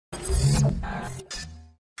Well,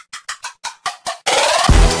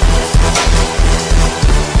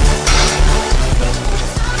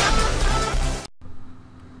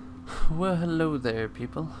 hello there,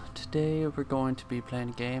 people. Today we're going to be playing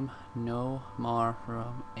a game, No More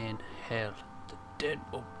Room in Hell. The dead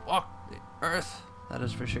will walk the earth, that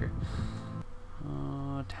is for sure.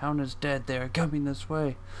 Oh, town is dead, they are coming this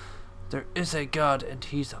way. There is a god and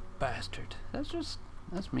he's a bastard. That's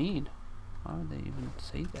mean. Why would they even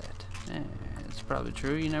say that? It's probably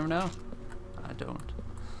true, you never know. I don't.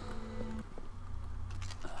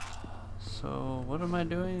 So, what am I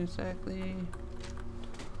doing exactly?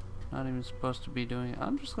 Not even supposed to be doing it.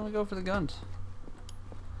 I'm just gonna go for the guns.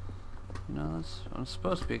 You know, I'm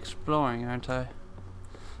supposed to be exploring, aren't I?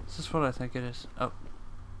 Is this what I think it is? Oh.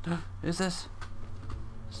 Is this?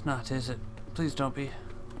 It's not, is it? Please don't be.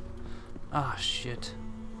 Ah, shit.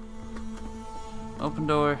 Open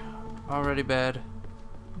door. Already bad.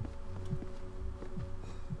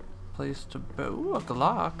 Place to be. Ooh, a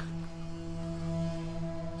Glock.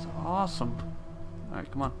 It's awesome.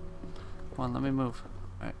 Alright, come on. Come on, let me move.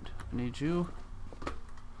 Alright, I need you.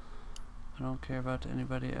 I don't care about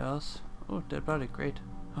anybody else. Oh, dead body, great.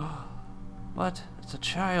 What? It's a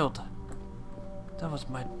child. That was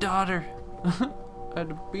my daughter. I had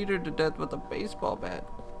to beat her to death with a baseball bat.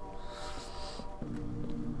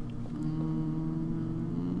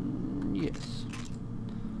 Yes.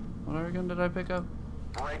 What other gun did I pick up?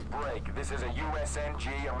 Break. This is a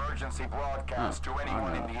USNG emergency broadcast to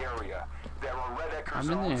anyone in the area. There are red echo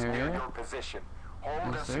zones near your position.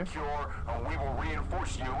 Hold and secure, and we will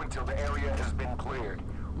reinforce you until the area has been cleared.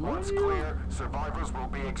 Once clear, survivors will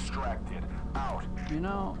be extracted. Out. You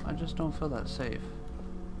know, I just don't feel that safe.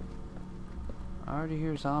 I already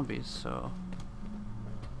hear zombies, so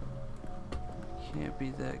can't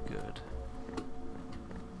be that good.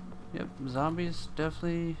 Yep, zombies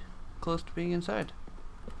definitely close to being inside.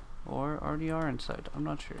 Or already are inside, I'm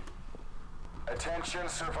not sure. Attention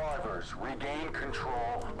survivors, regain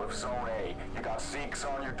control of Zone A. You got Zeeks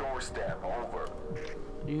on your doorstep, over.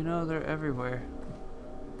 You know they're everywhere.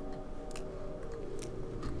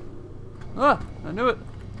 Ah! I knew it!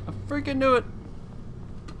 I freaking knew it!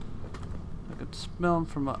 I could smell them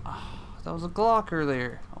from a... that was a Glock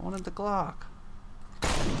earlier. I wanted the Glock.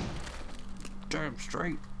 Damn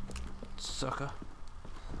straight, sucker.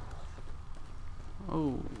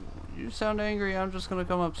 Oh, you sound angry. I'm just gonna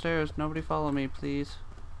come upstairs. Nobody follow me, please.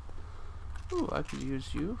 Ooh, I could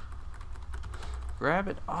use you. Grab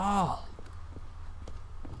it all.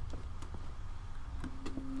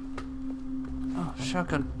 Oh,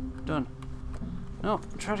 shotgun. Done. No,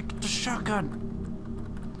 try to get the shotgun.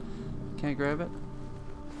 Can't grab it?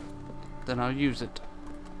 Then I'll use it.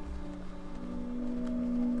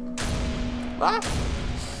 Ah!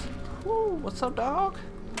 Woo, what's up, dog?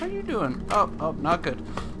 How you doing? Oh, not good.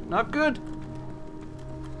 Not good.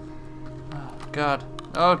 Oh, God.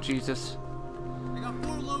 Oh, Jesus. I got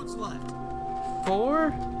 4 loads left.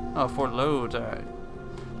 4? Oh, 4 loads. Alright.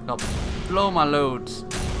 I'll blow my loads.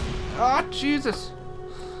 Ah, Jesus.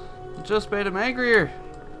 I just made him angrier.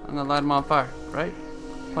 I'm gonna light him on fire, right?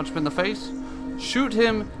 Punch him in the face. Shoot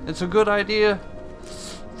him. It's a good idea.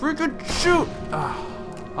 Freaking shoot.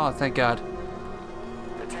 Oh, thank God.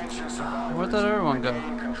 Where'd that other one go?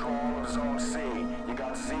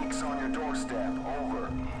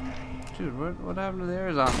 Dude, what happened to the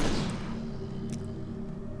air zombies?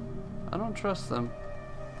 I don't trust them.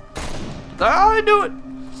 Oh, I knew it!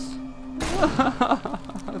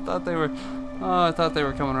 I thought they were... Oh, I thought they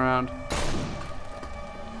were coming around.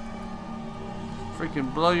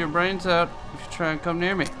 Freaking blow your brains out if you try and come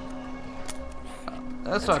near me.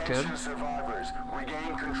 That's not good.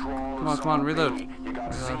 Come on, reload.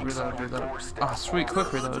 Reload. Ah, sweet, quick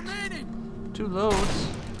reloads. 2 loads.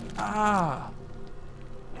 Ah.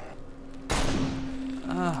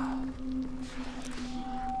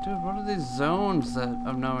 Dude, what are these zones that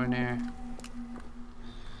I'm nowhere near?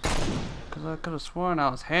 Because I could have sworn I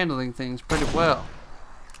was handling things pretty well.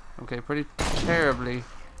 Okay, pretty terribly.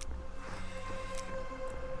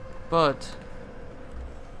 But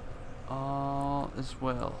all is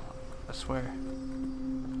well, I swear.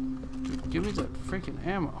 Dude, give me that freaking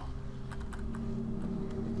ammo.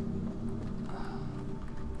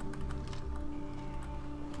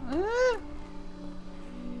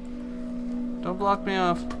 Don't block me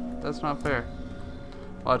off. That's not fair.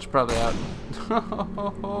 Oh, it's probably out.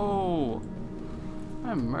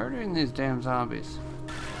 I'm murdering these damn zombies.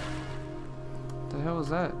 What the hell was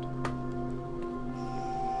that?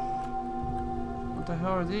 What the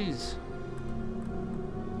hell are these?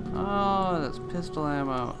 Oh, that's pistol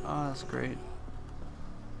ammo. Oh, that's great.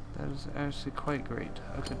 That is actually quite great.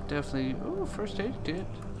 I could definitely... Ooh, first aid kit.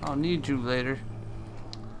 I'll need you later.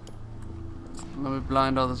 Let me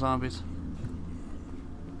blind all the zombies.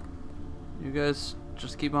 You guys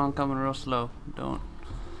just keep on coming real slow. Don't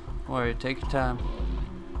worry, take your time.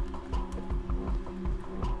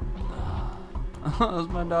 That's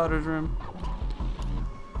my daughter's room.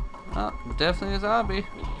 Oh, definitely a zombie.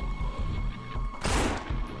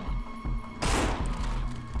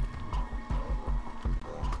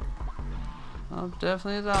 Oh,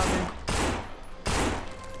 definitely a zombie.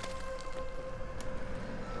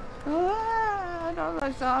 Ah, I don't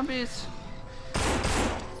like zombies.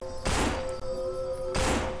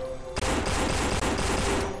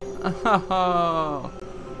 Oh,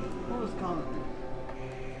 what was calling me?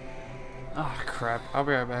 Ah, crap. I'll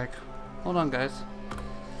be right back. Hold on, guys.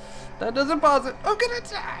 That doesn't pause it. Oh, get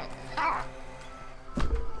inside. Ah.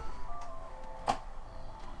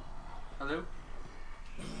 Hello?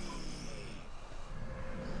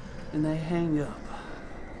 And they hang up.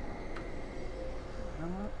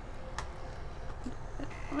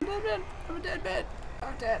 I'm a dead man. I'm a dead man.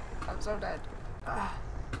 I'm dead. I'm so dead.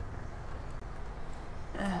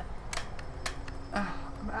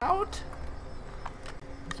 I'm out.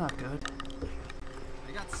 That's not good.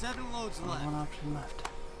 I got 7 loads left. One option left.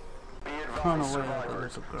 Be Run advised, away like a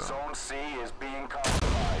survivors. little girl. Zone C is being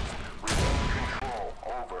compromised. Regain control.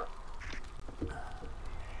 Over.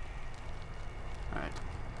 Alright.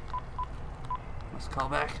 Let's call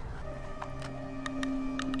back.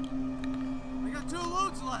 I got 2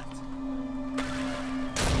 loads left.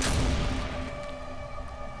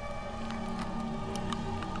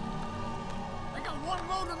 I got 1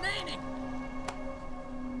 load remaining.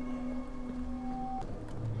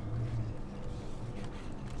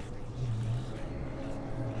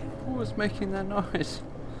 Who was making that noise?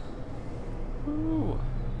 Ooh.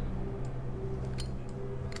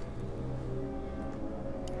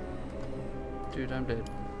 Dude, I'm dead.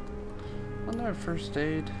 Wasn't there a first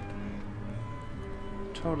aid?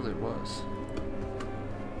 Totally was.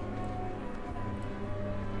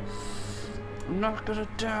 I'm not gonna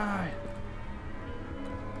die.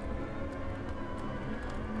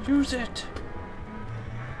 Use it.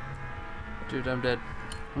 Dude, I'm dead.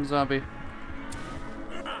 I'm a zombie.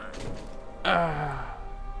 Ah.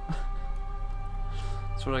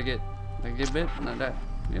 That's what I get. I get bit and I die.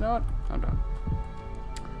 You know what? I'm done.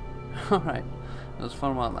 Alright. It was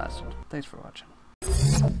fun while it lasted. Thanks for watching.